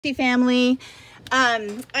Family,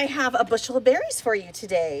 I have a bushel of berries for you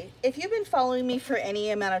today. If you've been following me for any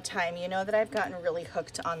amount of time, you know that I've gotten really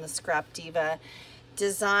hooked on the Scrap Diva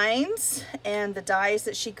designs and the dies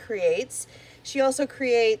that she creates. She also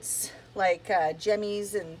creates like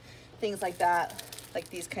jemmies and things like that, like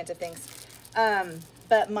these kinds of things. And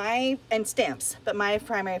stamps, but my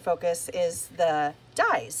primary focus is the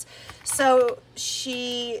dies. So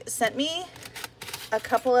she sent me a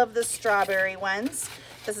couple of the strawberry ones.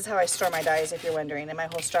 This is how I store my dies, if you're wondering, and my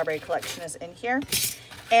whole strawberry collection is in here.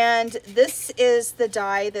 And this is the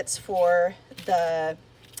die that's for the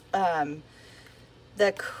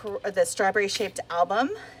strawberry shaped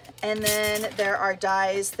album. And then there are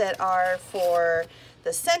dies that are for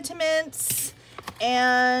the sentiments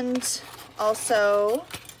and also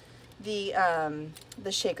the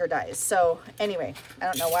shaker dies. So anyway, I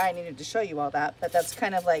don't know why I needed to show you all that, but that's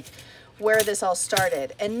kind of like where this all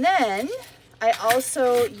started. And then I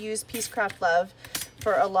also use Peacecraft Love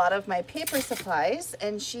for a lot of my paper supplies,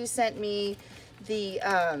 and she sent me the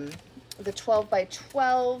 12 by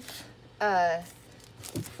 12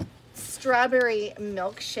 strawberry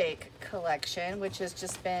milkshake collection, which has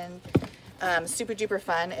just been super duper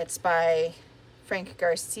fun. It's by Frank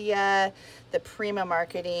Garcia, the Prima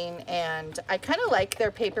Marketing, and I kind of like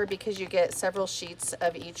their paper because you get several sheets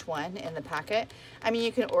of each one in the packet. I mean,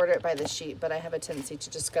 you can order it by the sheet, but I have a tendency to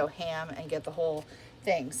just go ham and get the whole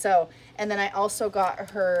thing. So, and then I also got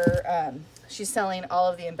her, she's selling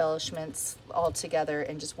all of the embellishments all together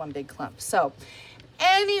in just one big clump. So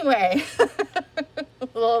anyway, a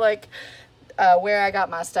little like where I got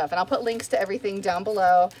my stuff, and I'll put links to everything down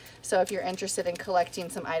below. So if you're interested in collecting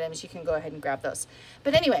some items, you can go ahead and grab those.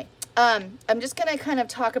 But anyway, I'm just gonna kind of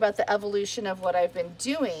talk about the evolution of what I've been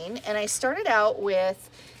doing. And I started out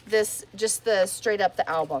with this, just the straight up the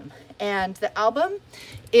album. And the album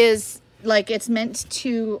is like, it's meant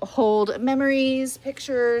to hold memories,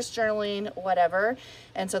 pictures, journaling, whatever.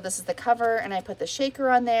 And so this is the cover, and I put the shaker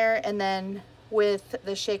on there. And then with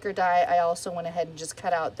the shaker die, I also went ahead and just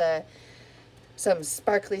cut out some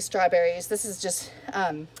sparkly strawberries. This is just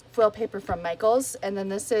foil paper from Michaels. And then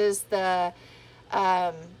this is the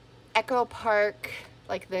Echo Park,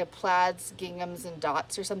 like the plaids, ginghams, and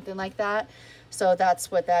dots or something like that. So that's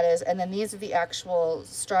what that is. And then these are the actual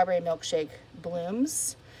strawberry milkshake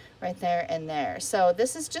blooms right there and there. So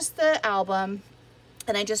this is just the album.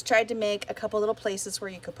 And I just tried to make a couple little places where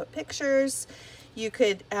you could put pictures. You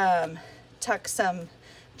could tuck some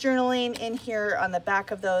journaling in here on the back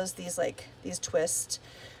of those, these twist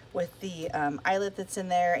with the eyelet that's in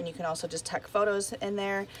there, and you can also just tuck photos in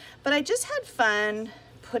there. But I just had fun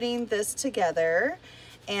putting this together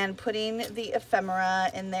and putting the ephemera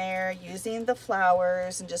in there, using the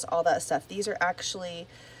flowers and just all that stuff. These are actually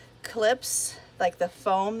clips, like the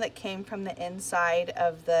foam that came from the inside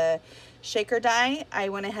of the shaker die. I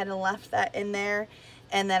went ahead and left that in there,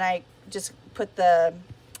 and then I just put the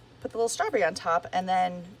little strawberry on top, and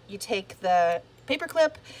then you take the paper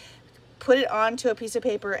clip, put it onto a piece of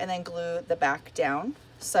paper, and then glue the back down.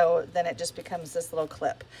 So then it just becomes this little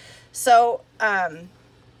clip. So, and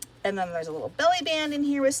then there's a little belly band in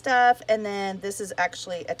here with stuff. And then this is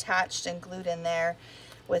actually attached and glued in there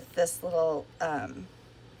with this little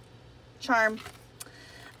charm.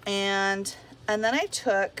 And then I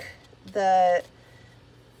took there's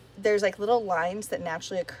like little lines that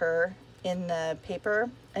naturally occur in the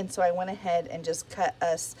paper, and so I went ahead and just cut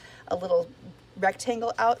us a little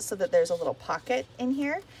rectangle out so that there's a little pocket in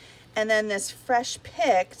here. And then this fresh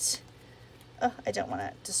picked, oh, I don't want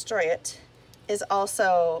to destroy it, is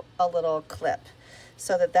also a little clip,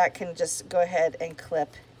 so that can just go ahead and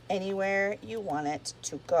clip anywhere you want it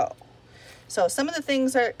to go. So some of the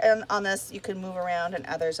things are on this you can move around, and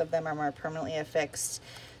others of them are more permanently affixed.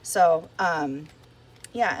 So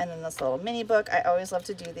yeah, and then this little mini book. I always love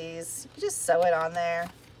to do these. You just sew it on there,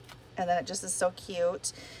 and then it just is so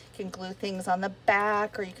cute. You can glue things on the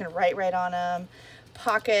back, or you can write right on them.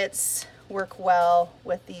 Pockets work well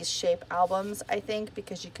with these shape albums, I think,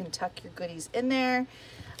 because you can tuck your goodies in there.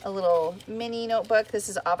 A little mini notebook. This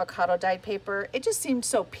is avocado dyed paper. It just seemed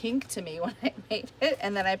so pink to me when I made it,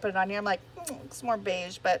 and then I put it on here. I'm like, it's more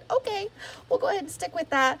beige, but okay, we'll go ahead and stick with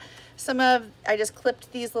that. I just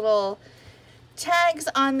clipped these little tags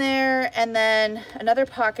on there, and then another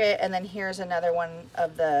pocket, and then here's another one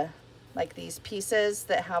of the, like, these pieces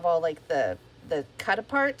that have all like the cut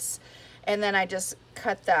parts, and then I just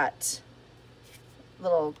cut that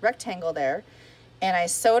little rectangle there, and I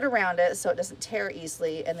sewed around it so it doesn't tear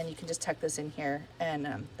easily, and then you can just tuck this in here, and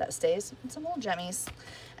that stays. And some little jemmies,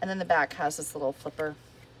 and then the back has this little flipper,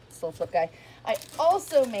 this little flip guy. I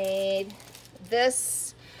also made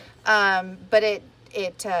this, but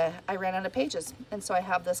I ran out of pages, and so I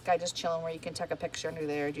have this guy just chilling where you can tuck a picture under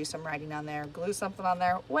there, do some writing on there, glue something on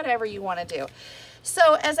there, whatever you want to do.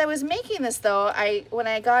 So as I was making this though, when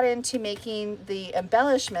I got into making the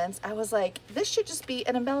embellishments, I was like, this should just be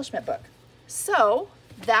an embellishment book. So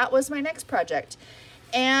that was my next project.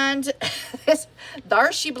 And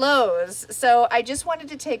there she blows. So I just wanted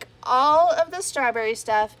to take all of the strawberry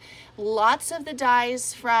stuff, lots of the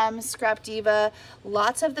dies from Scrap Diva,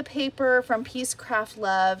 lots of the paper from Peace Craft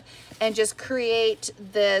Love, and just create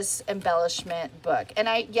this embellishment book. And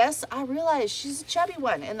yes, I realize she's a chubby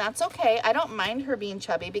one, and that's okay. I don't mind her being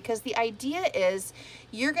chubby, because the idea is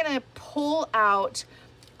you're gonna pull out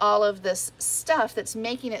all of this stuff that's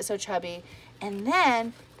making it so chubby, and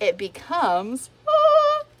then it becomes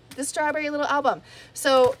the strawberry little album.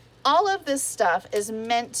 So all of this stuff is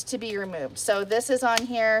meant to be removed. So this is on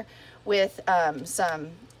here with some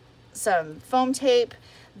foam tape.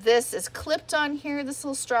 This is clipped on here, this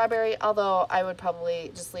little strawberry, although I would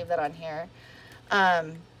probably just leave that on here.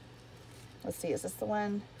 Let's see, is this the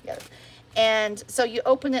one? Yes. And so you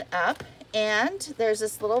open it up, and there's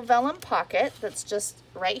this little vellum pocket that's just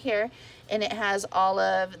right here, and it has all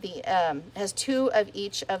of the, has 2 of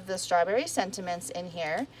each of the strawberry sentiments in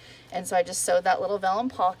here. And so I just sewed that little vellum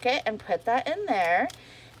pocket and put that in there.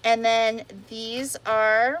 And then these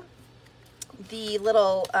are the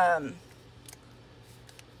little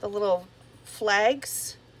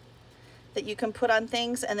flags that you can put on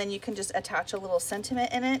things, and then you can just attach a little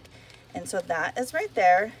sentiment in it. And so that is right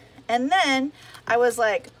there. And then I was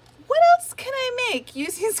like, what else can I make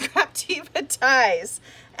using Scrap Diva dies?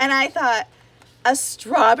 And I thought, a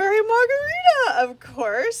strawberry margarita, of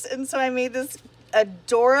course. And so I made this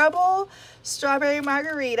adorable strawberry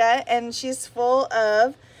margarita, and she's full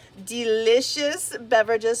of delicious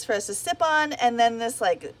beverages for us to sip on, and then this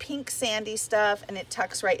like pink sandy stuff, and it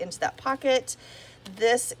tucks right into that pocket.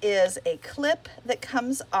 This is a clip that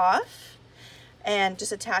comes off and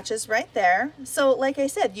just attaches right there. So like I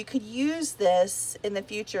said, you could use this in the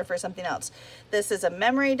future for something else. This is a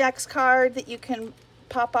Memorydex card that you can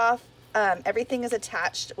pop off. Everything is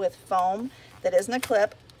attached with foam that isn't a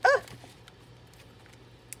clip.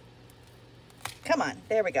 Come on,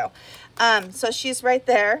 there we go. So she's right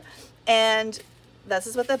there, and this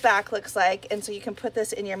is what the back looks like. And so you can put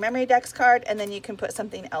this in your Memorydex card, and then you can put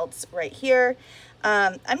something else right here.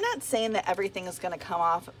 I'm not saying that everything is going to come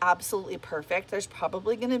off absolutely perfect. There's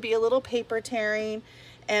probably going to be a little paper tearing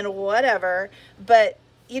and whatever, but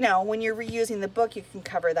you know, when you're reusing the book, you can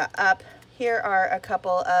cover that up. Here are a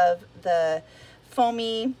couple of the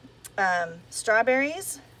foamy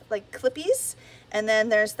strawberries, like clippies. And then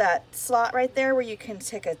there's that slot right there where you can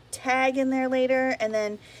stick a tag in there later, and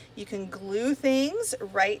then you can glue things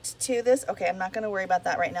right to this. Okay, I'm not gonna worry about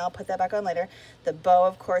that right now. I'll put that back on later. The bow,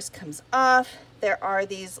 of course, comes off. There are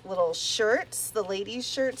these little shirts, the ladies'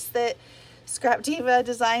 shirts that Scrap Diva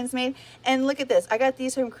Designs made. And look at this, I got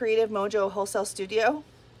these from Creative Mojo Wholesale Studio.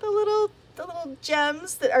 The little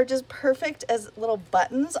gems that are just perfect as little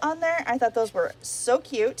buttons on there. I thought those were so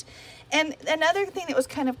cute. And another thing that was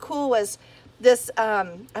kind of cool was this,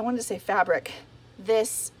 I wanted to say fabric.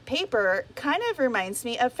 This paper kind of reminds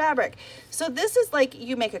me of fabric. So this is like,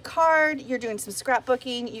 you make a card, you're doing some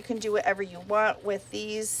scrapbooking, you can do whatever you want with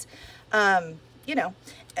these, you know.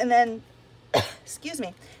 And then, excuse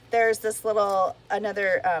me, there's this little,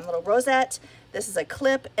 another little rosette. This is a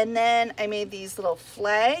clip, and then I made these little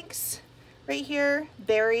flags right here,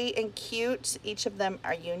 very and cute. Each of them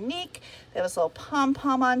are unique. There was a little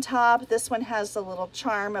pom-pom on top. This one has the little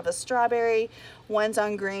charm of a strawberry. One's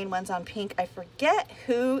on green, one's on pink. I forget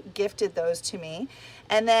who gifted those to me.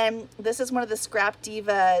 And then this is one of the Scrap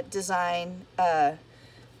Diva design,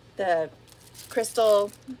 the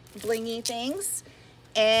crystal blingy things.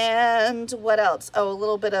 And what else? Oh, a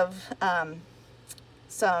little bit of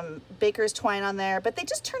some baker's twine on there, but they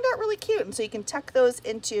just turned out really cute. And so you can tuck those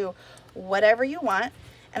into whatever you want.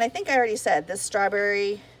 And I think I already said this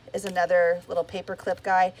strawberry is another little paper clip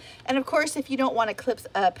guy. And of course, if you don't want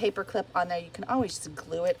a paper clip on there, you can always just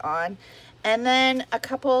glue it on. And then a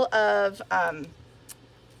couple of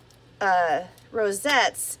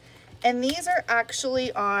rosettes, and these are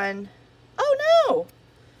actually on, oh no,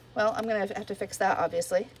 well, I'm gonna have to fix that,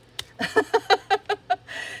 obviously.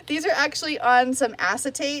 These are actually on some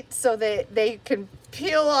acetate so that they can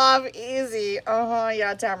peel off easy.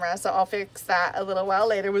 Yeah, Tamara, so I'll fix that a little while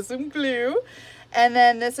later with some glue. And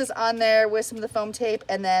then this is on there with some of the foam tape,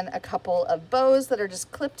 and then a couple of bows that are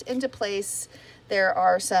just clipped into place. There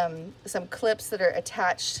are some clips that are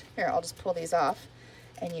attached. Here, I'll just pull these off,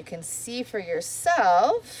 and you can see for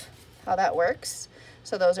yourself how that works.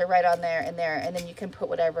 So those are right on there and there, and then you can put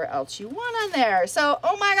whatever else you want on there. So,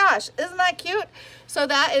 oh my gosh, isn't that cute? So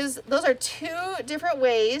those are 2 different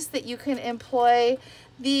ways that you can employ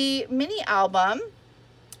the mini album,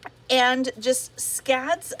 and just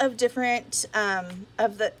scads of different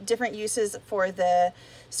uses for the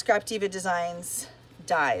Scrap Diva Designs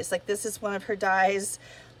dies. Like this is one of her dies.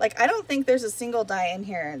 Like I don't think there's a single die in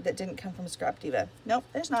here that didn't come from Scrap Diva. Nope,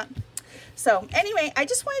 there's not. So anyway, I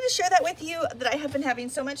just wanted to share that with you, that I have been having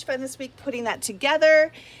so much fun this week putting that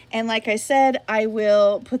together. And like I said, I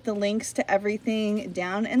will put the links to everything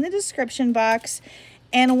down in the description box.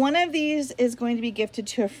 And one of these is going to be gifted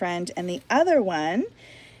to a friend, and the other one,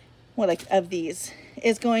 well, like of these,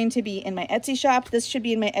 is going to be in my Etsy shop. This should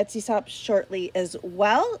be in my Etsy shop shortly as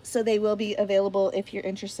well. So they will be available if you're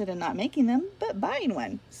interested in not making them, but buying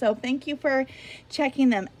one. So thank you for checking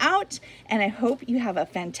them out. And I hope you have a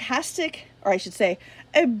fantastic, or I should say,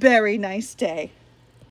 a very nice day.